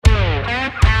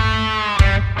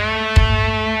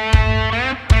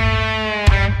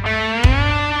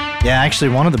Yeah, actually,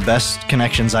 one of the best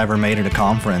connections I ever made at a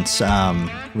conference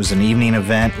was an evening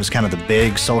event. It was kind of the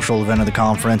big social event of the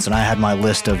conference, and I had my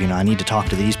list of, I need to talk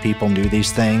to these people and do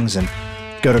these things, and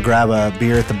go to grab a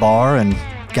beer at the bar, and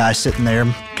guy sitting there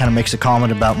kind of makes a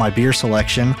comment about my beer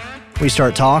selection. We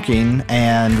start talking,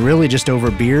 and really just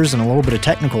over beers and a little bit of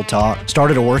technical talk,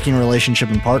 started a working relationship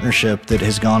and partnership that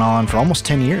has gone on for almost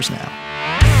 10 years now.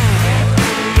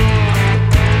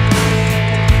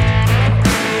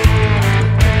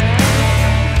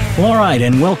 Well, all right,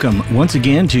 and welcome once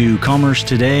again to Commerce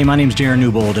Today. My name's Darren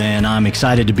Newbold, and I'm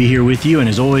excited to be here with you. And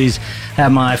as always,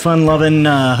 have my fun-loving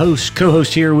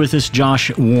co-host here with us,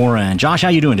 Josh Warren. Josh, how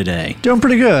you doing today? Doing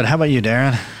pretty good. How about you,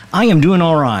 Darren? I am doing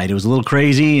all right. It was a little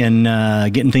crazy and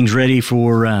getting things ready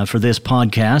for this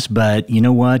podcast, but you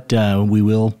know what? We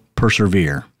will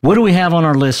persevere. What do we have on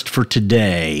our list for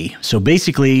today? So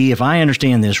basically, if I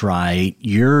understand this right,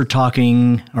 you're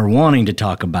talking or wanting to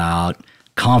talk about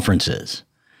conferences.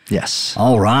 Yes.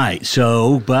 All right.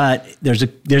 So, but there's a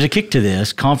kick to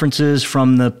this. Conferences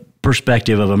from the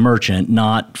perspective of a merchant,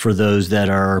 not for those that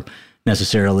are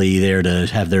necessarily there to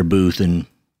have their booth and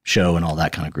show and all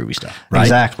that kind of groovy stuff, right?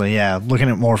 Exactly, yeah. Looking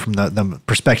at it more from the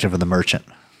perspective of the merchant.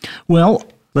 Well,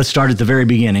 let's start at the very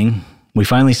beginning. We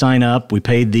finally sign up. We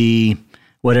paid the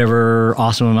whatever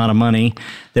awesome amount of money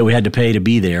that we had to pay to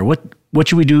be there. What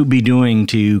should we be doing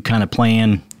to kind of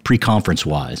plan pre-conference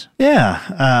wise? Yeah,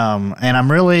 and I'm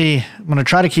going to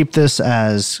try to keep this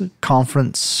as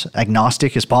conference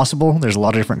agnostic as possible. There's a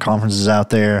lot of different conferences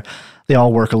out there. They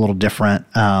all work a little different,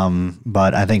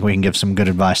 but I think we can give some good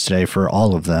advice today for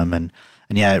all of them. And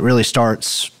yeah, it really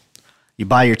starts, you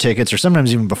buy your tickets, or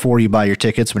sometimes even before you buy your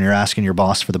tickets when you're asking your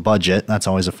boss for the budget. That's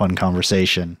always a fun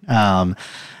conversation.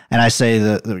 And I say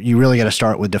that you really got to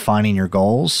start with defining your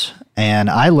goals. And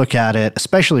I look at it,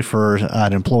 especially for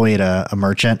an employee at a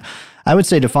merchant, I would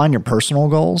say define your personal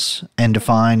goals and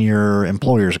define your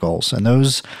employer's goals. And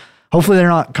those, hopefully they're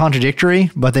not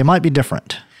contradictory, but they might be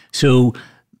different. So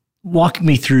walk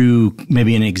me through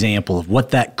maybe an example of what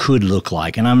that could look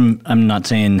like. And I'm not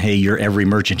saying, hey, you're every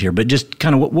merchant here, but just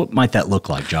kind of what might that look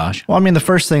like, Josh? Well, I mean, the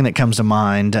first thing that comes to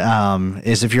mind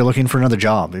is if you're looking for another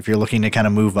job, if you're looking to kind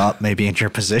of move up maybe into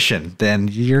your position, then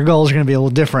your goals are going to be a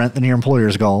little different than your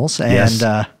employer's goals. And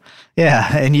yes.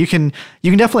 Yeah, and you can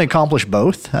definitely accomplish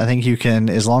both. I think you can,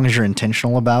 as long as you're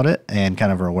intentional about it and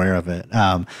kind of are aware of it.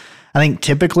 I think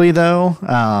typically,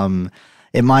 though,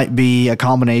 it might be a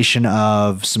combination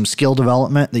of some skill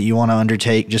development that you want to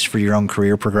undertake just for your own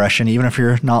career progression, even if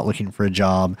you're not looking for a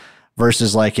job,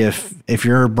 versus like if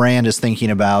your brand is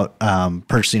thinking about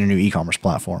purchasing a new e-commerce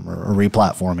platform or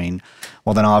re-platforming,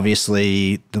 well, then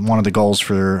obviously one of the goals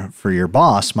for your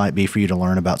boss might be for you to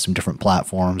learn about some different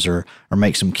platforms or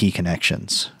make some key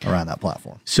connections around that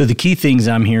platform. So the key things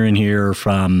I'm hearing here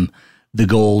from the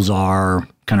goals are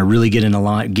kind of really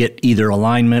get either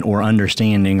alignment or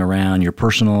understanding around your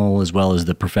personal as well as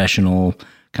the professional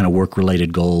kind of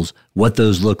work-related goals, what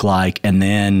those look like, and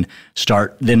then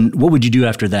what would you do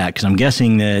after that? Because I'm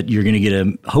guessing that you're going to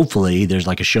get hopefully there's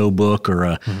like a show book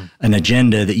or an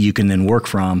agenda that you can then work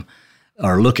from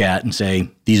or look at and say,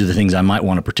 these are the things I might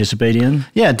want to participate in?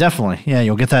 Yeah, definitely. Yeah,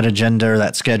 you'll get that agenda or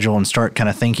that schedule and start kind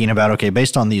of thinking about, okay,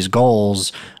 based on these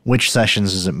goals, which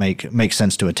sessions does it make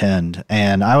sense to attend?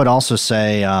 And I would also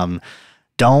say,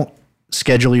 don't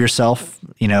schedule yourself,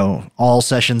 all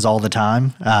sessions all the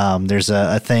time. There's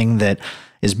a thing that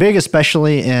is big,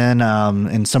 especially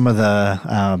in some of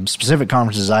the specific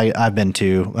conferences I've been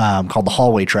to, called the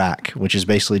hallway track, which is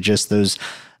basically just those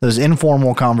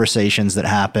informal conversations that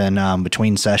happen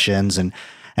between sessions. And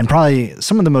probably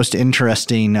some of the most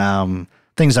interesting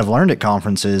things I've learned at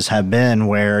conferences have been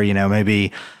where,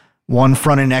 maybe one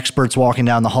front-end expert's walking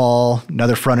down the hall,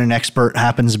 another front-end expert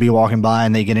happens to be walking by,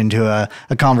 and they get into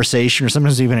a conversation or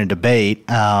sometimes even a debate.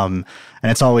 And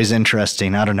it's always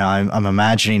interesting. I don't know. I'm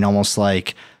imagining almost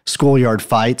like schoolyard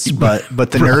fights, but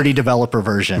the nerdy developer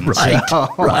version. Right, so.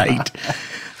 Right.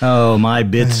 Oh, my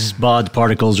bits bod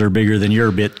particles are bigger than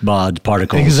your bit bod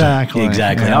particles. Exactly.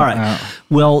 Yeah, all right.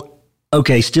 Well,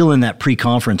 okay, still in that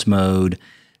pre-conference mode,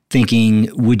 thinking,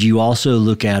 would you also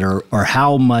look at or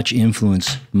how much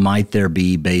influence might there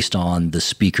be based on the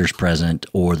speakers present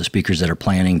or the speakers that are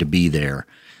planning to be there?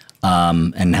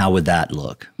 And how would that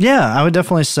look? Yeah, I would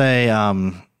definitely say,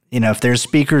 if there's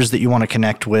speakers that you want to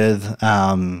connect with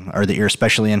or that you're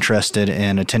especially interested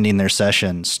in attending their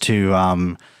sessions,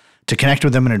 to connect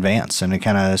with them in advance and to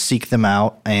kind of seek them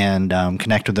out and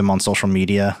connect with them on social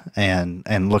media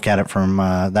and look at it from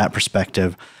that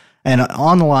perspective. And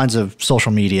on the lines of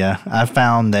social media, I've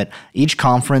found that each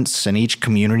conference and each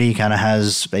community kind of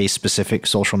has a specific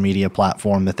social media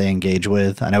platform that they engage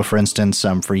with. I know, for instance,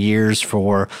 for years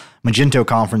for Magento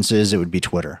conferences, it would be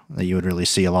Twitter. You would really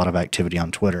see a lot of activity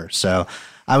on Twitter. So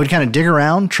I would kind of dig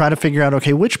around, try to figure out,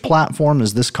 okay, which platform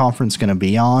is this conference going to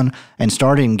be on, and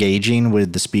start engaging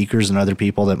with the speakers and other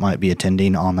people that might be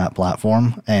attending on that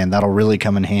platform. And that'll really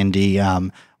come in handy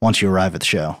once you arrive at the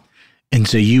show. And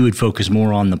so you would focus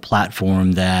more on the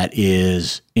platform that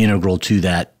is integral to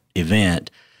that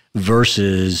event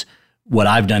versus what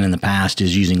I've done in the past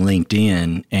is using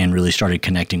LinkedIn and really started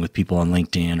connecting with people on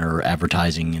LinkedIn or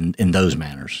advertising in those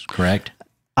manners, correct?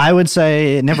 I would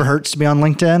say it never hurts to be on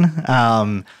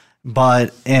LinkedIn,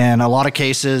 but in a lot of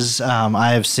cases,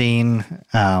 I've seen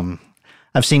kind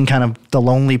of the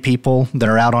lonely people that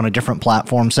are out on a different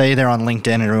platform. Say they're on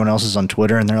LinkedIn and everyone else is on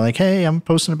Twitter, and they're like, "Hey, I'm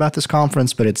posting about this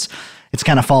conference," but it's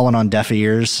kind of fallen on deaf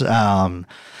ears. So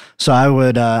I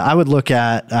would look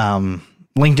at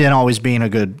LinkedIn always being a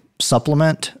good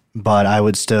supplement, but I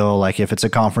would still, like, if it's a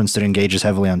conference that engages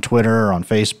heavily on Twitter or on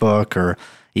Facebook or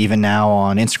even now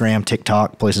on Instagram,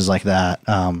 TikTok, places like that,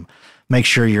 make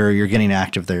sure you're getting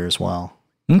active there as well.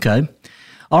 Okay.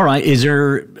 All right.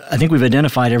 I think we've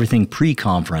identified everything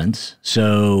pre-conference.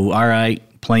 So, all right,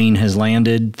 plane has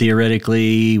landed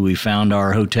theoretically. We found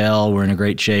our hotel. We're in a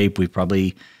great shape. We've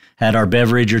probably had our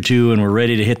beverage or two and we're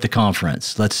ready to hit the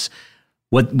conference.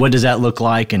 What does that look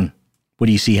like and what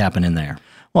do you see happening there?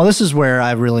 Well, this is where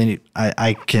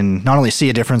I can not only see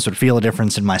a difference, but feel a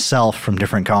difference in myself from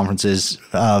different conferences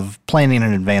of planning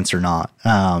in advance or not.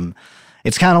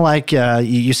 It's kind of like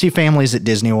you see families at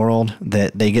Disney World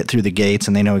that they get through the gates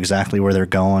and they know exactly where they're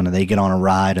going and they get on a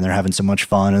ride and they're having so much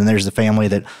fun. And there's the family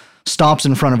that stops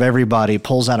in front of everybody,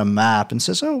 pulls out a map and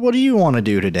says, "Oh, what do you want to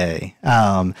do today?"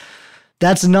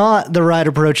 That's not the right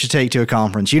approach to take to a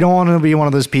conference. You don't want to be one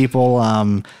of those people.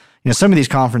 Some of these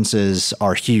conferences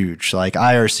are huge. Like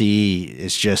IRCE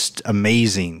is just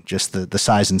amazing, just the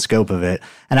size and scope of it.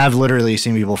 And I've literally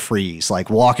seen people freeze,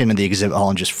 like walk into the exhibit hall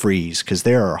and just freeze because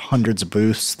there are hundreds of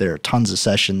booths. There are tons of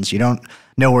sessions. You don't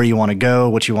know where you want to go,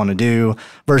 what you want to do,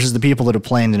 versus the people that have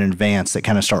planned in advance that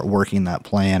kind of start working that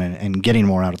plan and getting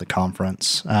more out of the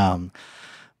conference.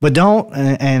 But don't,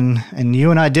 and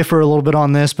you and I differ a little bit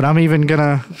on this, but I'm going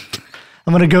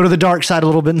to go to the dark side a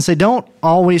little bit and say, don't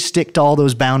always stick to all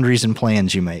those boundaries and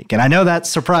plans you make. And I know that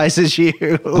surprises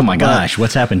you. Oh my gosh,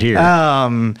 what's happened here?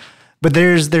 But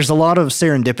there's a lot of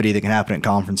serendipity that can happen at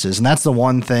conferences. And that's the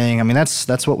one thing, I mean,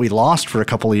 that's what we lost for a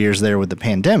couple of years there with the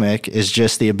pandemic, is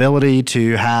just the ability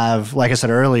to have, like I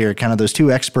said earlier, kind of those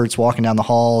two experts walking down the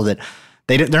hall that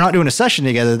they're not doing a session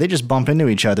together. They just bump into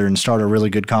each other and start a really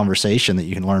good conversation that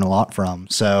you can learn a lot from.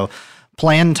 So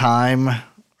plan time,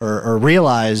 or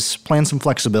plan some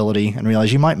flexibility and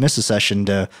realize you might miss a session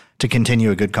to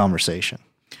continue a good conversation.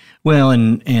 Well,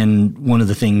 and one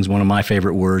of my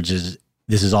favorite words is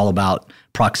this is all about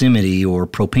proximity or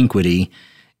propinquity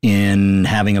in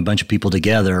having a bunch of people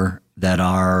together that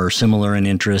are similar in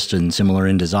interest and similar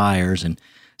in desires. And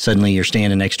suddenly you're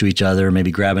standing next to each other,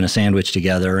 maybe grabbing a sandwich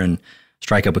together and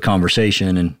strike up a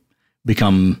conversation and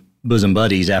become bosom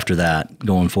buddies after that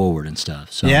going forward and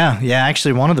stuff. So yeah.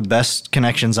 Actually, one of the best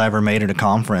connections I ever made at a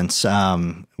conference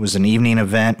was an evening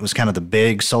event. It was kind of the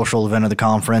big social event of the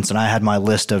conference, and I had my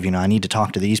list of, I need to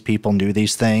talk to these people and do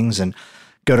these things, and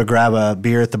go to grab a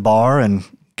beer at the bar, and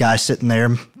guy sitting there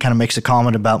kind of makes a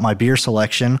comment about my beer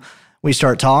selection. We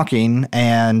start talking,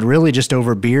 and really just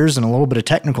over beers and a little bit of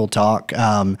technical talk,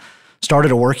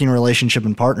 started a working relationship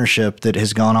and partnership that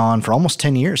has gone on for almost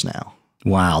 10 years now.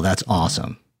 Wow, that's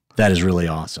awesome. That is really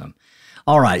awesome.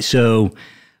 All right. So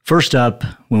first up,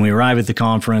 when we arrive at the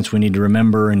conference, we need to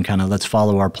remember and kind of let's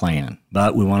follow our plan.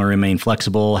 But we want to remain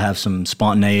flexible, have some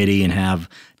spontaneity, and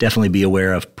definitely be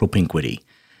aware of propinquity.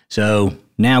 So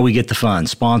now we get the fun.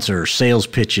 Sponsors, sales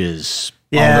pitches,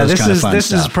 all those kind of fun this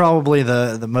stuff. is probably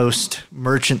the most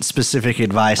merchant-specific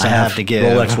advice I have to give.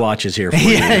 Rolex watches here for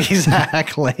you. Yeah,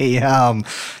 exactly.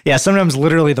 Sometimes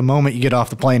literally the moment you get off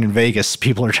the plane in Vegas,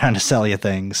 people are trying to sell you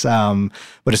things,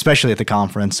 but especially at the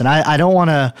conference. And I don't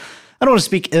want to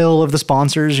speak ill of the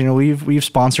sponsors. We've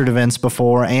sponsored events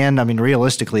before, and I mean,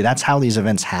 realistically, that's how these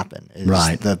events happen, is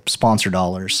right. The sponsor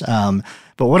dollars.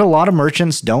 But what a lot of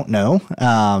merchants don't know,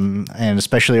 and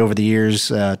especially over the years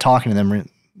talking to them,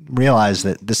 realize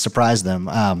that this surprised them.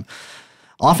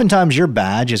 Oftentimes your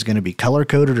badge is going to be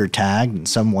color-coded or tagged in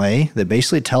some way that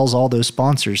basically tells all those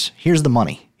sponsors, here's the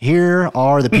money. Here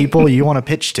are the people you want to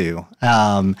pitch to.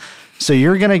 So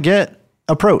you're going to get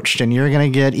approached, and you're going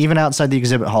to get, even outside the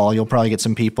exhibit hall, you'll probably get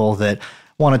some people that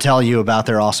want to tell you about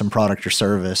their awesome product or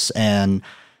service. And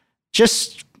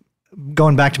just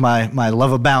going back to my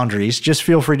love of boundaries, just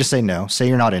feel free to say no. Say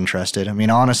you're not interested. I mean,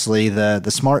 honestly, the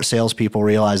smart salespeople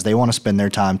realize they want to spend their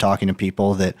time talking to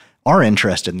people that are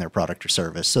interested in their product or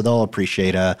service. So they'll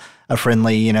appreciate a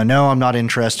friendly, no, I'm not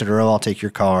interested, or I'll take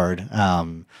your card.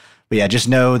 But yeah, just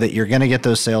know that you're going to get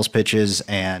those sales pitches,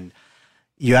 and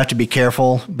you have to be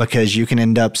careful because you can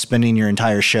end up spending your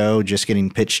entire show just getting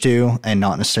pitched to and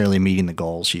not necessarily meeting the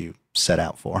goals you set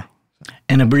out for.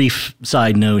 And a brief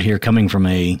side note here, coming from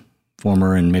a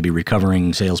former and maybe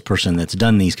recovering salesperson that's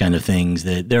done these kind of things,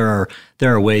 that there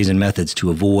are ways and methods to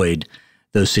avoid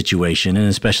those situations, and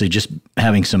especially just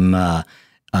having some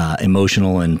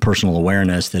emotional and personal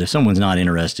awareness that if someone's not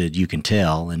interested, you can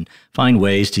tell, and find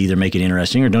ways to either make it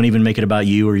interesting or don't even make it about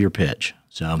you or your pitch.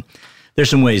 So there's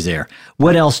some ways there.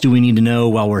 What else do we need to know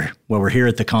while we're here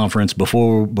at the conference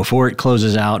before it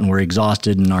closes out and we're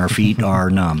exhausted and our feet are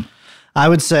numb? I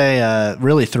would say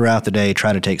really throughout the day,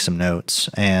 try to take some notes.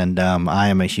 And I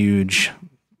am a huge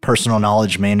personal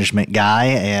knowledge management guy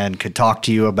and could talk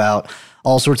to you about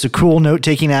all sorts of cool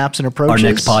note-taking apps and approaches. Our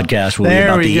next podcast will be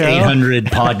about the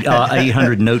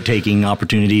 800 note-taking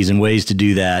opportunities and ways to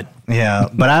do that. Yeah,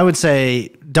 but I would say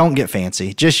don't get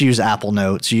fancy. Just use Apple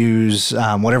Notes. Use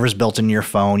whatever's built in your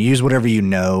phone. Use whatever you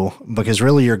know, because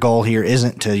really your goal here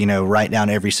isn't to write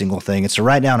down every single thing. It's to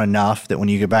write down enough that when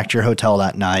you get back to your hotel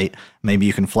that night, maybe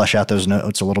you can flesh out those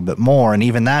notes a little bit more, and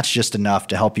even that's just enough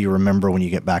to help you remember when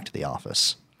you get back to the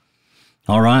office.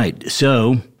 All right,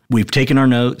 so we've taken our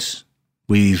notes.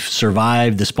 We've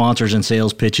survived the sponsors and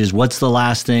sales pitches. What's the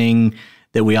last thing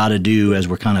that we ought to do as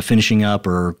we're kind of finishing up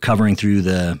or covering through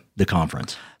the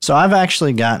conference? So I've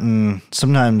actually gotten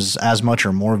sometimes as much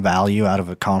or more value out of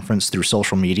a conference through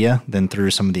social media than through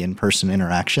some of the in-person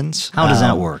interactions. How does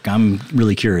that work? I'm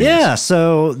really curious. Yeah,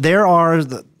 so there are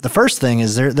the first thing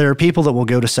is there are people that will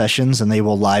go to sessions and they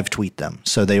will live tweet them.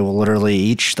 So they will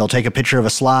literally they'll take a picture of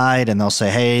a slide and they'll say,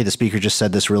 hey, the speaker just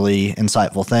said this really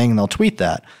insightful thing, and they'll tweet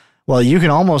that. Well, you can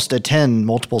almost attend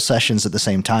multiple sessions at the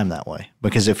same time that way,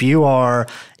 because if you are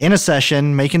in a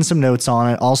session making some notes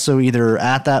on it, also either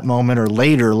at that moment or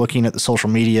later looking at the social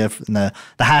media and the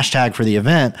hashtag for the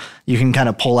event, you can kind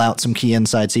of pull out some key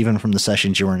insights even from the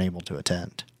sessions you weren't able to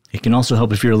attend. It can also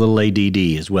help if you're a little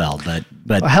ADD as well,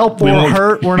 but help or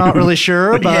hurt, we're not really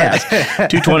sure. But yes,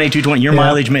 220, your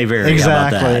mileage may vary.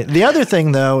 Exactly. How about that? The other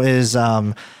thing though is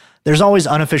there's always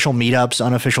unofficial meetups,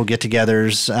 unofficial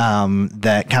get-togethers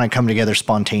that kind of come together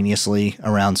spontaneously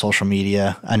around social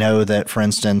media. I know that, for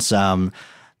instance,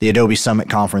 the Adobe Summit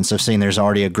Conference, I've seen there's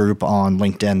already a group on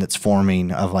LinkedIn that's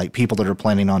forming of like people that are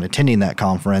planning on attending that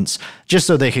conference just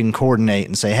so they can coordinate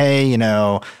and say, hey,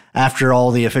 after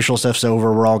all the official stuff's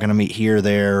over, we're all going to meet here,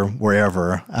 there,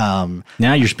 wherever.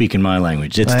 Now you're speaking my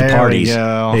language. It's the parties.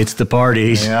 It's the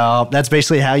parties. Yeah, that's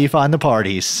basically how you find the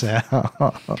parties.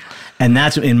 And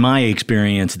that's, in my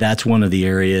experience, that's one of the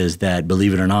areas that,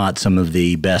 believe it or not, some of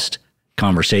the best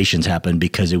conversations happen,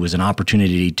 because it was an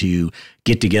opportunity to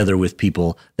get together with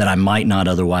people that I might not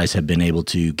otherwise have been able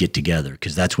to get together,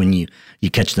 because that's when you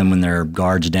catch them when their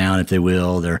guard's down, if they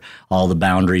will. All the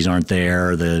boundaries aren't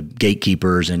there, the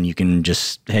gatekeepers, and you can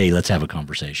just, hey, let's have a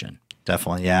conversation.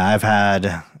 Definitely.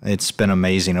 Yeah, it's been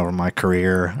amazing over my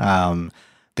career.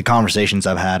 The conversations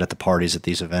I've had at the parties at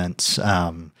these events,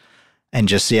 and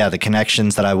just, the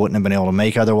connections that I wouldn't have been able to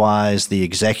make otherwise, the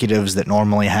executives that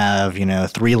normally have,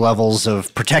 3 levels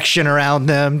of protection around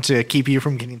them to keep you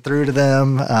from getting through to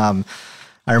them.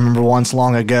 I remember once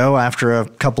long ago, after a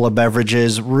couple of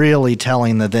beverages, really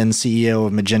telling the then CEO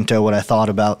of Magento what I thought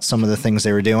about some of the things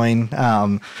they were doing.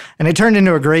 And it turned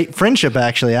into a great friendship,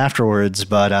 actually, afterwards.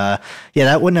 But,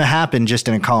 that wouldn't have happened just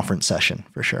in a conference session,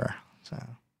 for sure.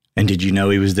 And did you know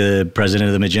he was the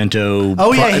president of the Magento?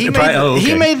 Oh, yeah.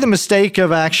 He made the mistake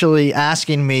of actually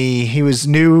asking me. He was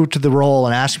new to the role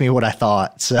and asked me what I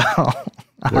thought. So,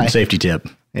 safety tip.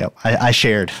 Yep. I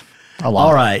shared a lot.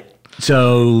 All right.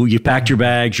 So you packed your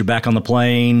bags. You're back on the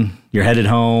plane. You're headed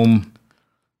home.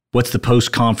 What's the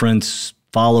post-conference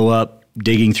follow-up,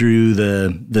 digging through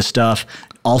the stuff?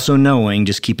 Also knowing,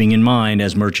 just keeping in mind,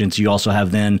 as merchants, you also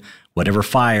have then whatever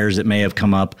fires that may have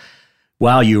come up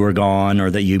while you were gone,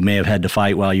 or that you may have had to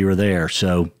fight while you were there.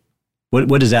 So what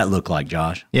does that look like,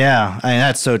 Josh? Yeah,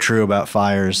 that's so true about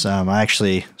fires. I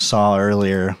actually saw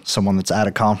earlier someone that's at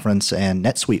a conference and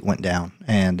NetSuite went down,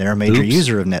 and they're a major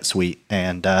user of NetSuite,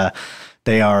 and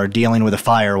they are dealing with a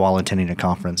fire while attending a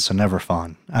conference, so never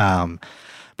fun.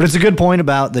 But it's a good point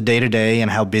about the day-to-day and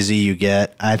how busy you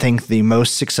get. I think the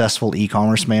most successful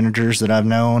e-commerce managers that I've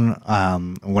known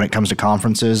when it comes to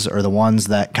conferences are the ones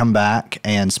that come back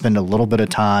and spend a little bit of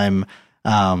time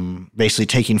basically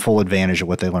taking full advantage of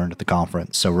what they learned at the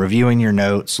conference. So reviewing your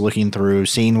notes, looking through,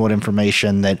 seeing what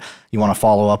information that you want to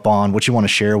follow up on, what you want to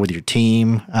share with your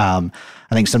team.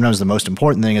 I think sometimes the most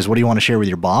important thing is what do you want to share with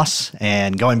your boss,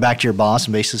 and going back to your boss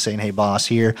and basically saying, hey, boss,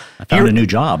 I found a new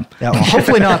job. Yeah, well,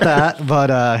 hopefully not that,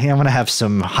 but I'm going to have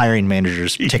some hiring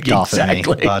managers ticked off at me.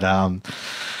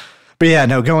 But yeah,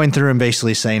 no, going through and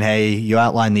basically saying, hey, you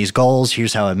outlined these goals,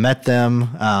 here's how I met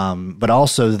them. But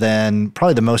also then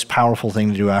probably the most powerful thing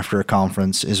to do after a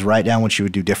conference is write down what you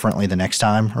would do differently the next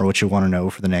time or what you want to know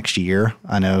for the next year.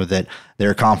 I know that there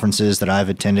are conferences that I've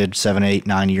attended 7, 8,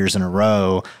 9 years in a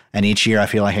row. And each year I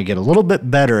feel like I get a little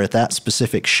bit better at that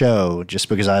specific show just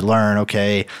because I learn,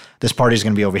 okay, this party's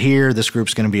going to be over here, this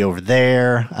group's going to be over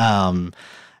there.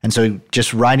 And so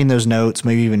just writing those notes,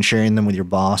 maybe even sharing them with your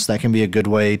boss, that can be a good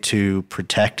way to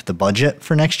protect the budget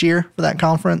for next year for that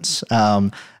conference,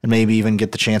 and maybe even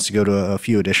get the chance to go to a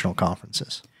few additional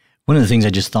conferences. One of the things I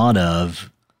just thought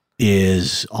of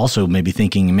is also maybe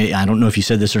thinking, I don't know if you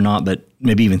said this or not, but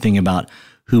maybe even thinking about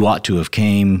who ought to have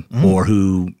came or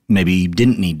who maybe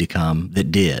didn't need to come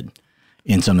that did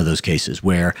in some of those cases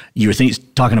where you were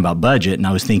talking about budget, and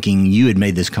I was thinking you had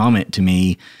made this comment to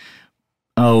me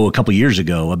a couple years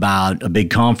ago about a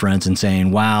big conference and saying,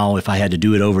 wow, if I had to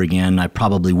do it over again, I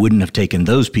probably wouldn't have taken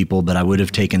those people, but I would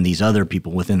have taken these other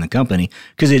people within the company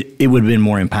because it would have been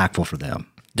more impactful for them.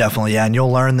 Definitely, yeah. And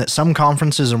you'll learn that some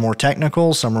conferences are more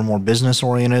technical, some are more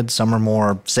business-oriented, some are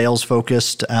more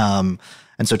sales-focused. And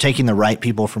so taking the right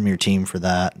people from your team for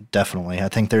that, definitely. I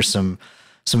think there's some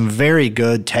very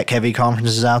good tech-heavy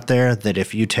conferences out there that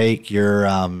if you take your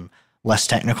less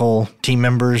technical team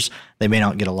members, they may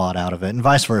not get a lot out of it, and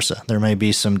vice versa. There may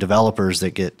be some developers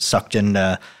that get sucked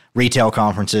into retail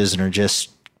conferences and are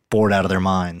just bored out of their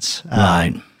minds.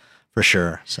 Right. For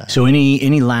sure. So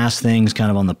any last things kind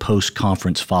of on the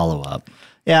post-conference follow-up?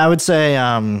 Yeah, I would say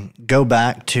go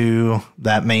back to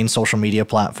that main social media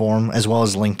platform as well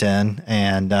as LinkedIn,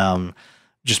 and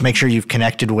just make sure you've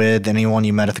connected with anyone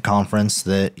you met at the conference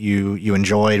that you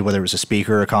enjoyed, whether it was a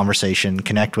speaker or a conversation.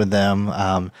 Connect with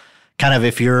them. Kind of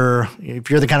if you're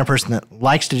the kind of person that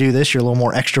likes to do this, you're a little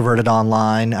more extroverted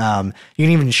online. You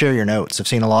can even share your notes. I've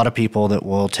seen a lot of people that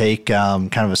will take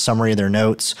kind of a summary of their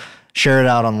notes, share it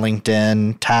out on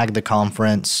LinkedIn, tag the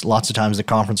conference. Lots of times the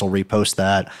conference will repost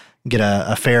that, get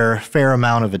a fair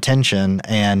amount of attention.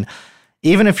 And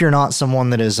even if you're not someone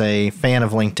that is a fan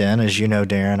of LinkedIn, as you know,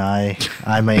 Darren,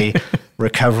 I'm a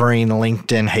recovering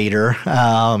LinkedIn hater.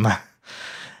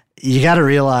 You got to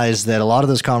realize that a lot of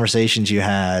those conversations you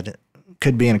had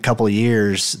could be in a couple of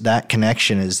years, that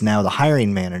connection is now the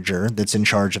hiring manager that's in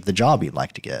charge of the job you'd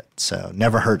like to get. So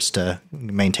never hurts to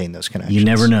maintain those connections. You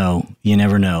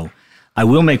never know. I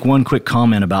will make one quick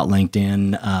comment about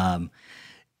LinkedIn,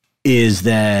 is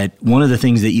that one of the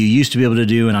things that you used to be able to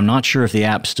do, and I'm not sure if the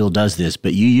app still does this,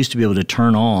 but you used to be able to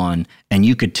turn on and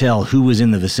you could tell who was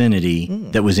in the vicinity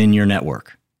that was in your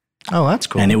network. Oh, that's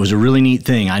cool. And it was a really neat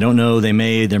thing. I don't know, there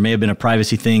may have been a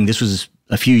privacy thing. This was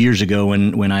a few years ago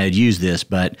when I had used this,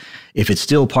 but if it's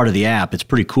still part of the app, it's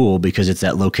pretty cool because it's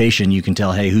that location. You can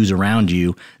tell, hey, who's around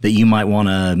you that you might want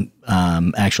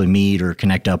to actually meet or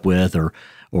connect up with or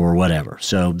whatever.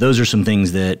 So those are some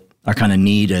things that are kind of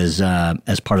neat as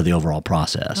part of the overall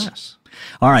process. Nice.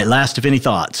 All right, last, if any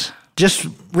thoughts? Just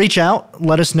reach out.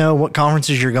 Let us know what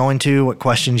conferences you're going to, what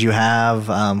questions you have.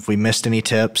 If we missed any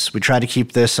tips, we try to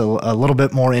keep this a little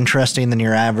bit more interesting than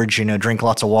your average, drink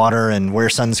lots of water and wear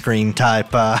sunscreen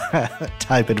type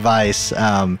advice.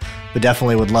 But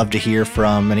definitely would love to hear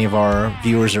from any of our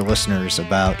viewers or listeners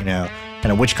about,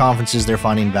 kind of which conferences they're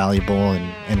finding valuable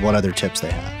and what other tips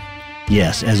they have.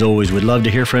 Yes, as always, we'd love to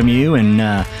hear from you.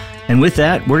 And with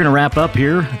that, we're going to wrap up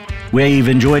here. We've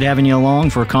enjoyed having you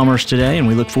along for eCommerce today, and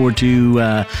we look forward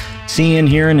to seeing,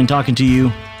 hearing, and talking to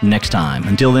you next time.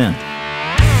 Until then.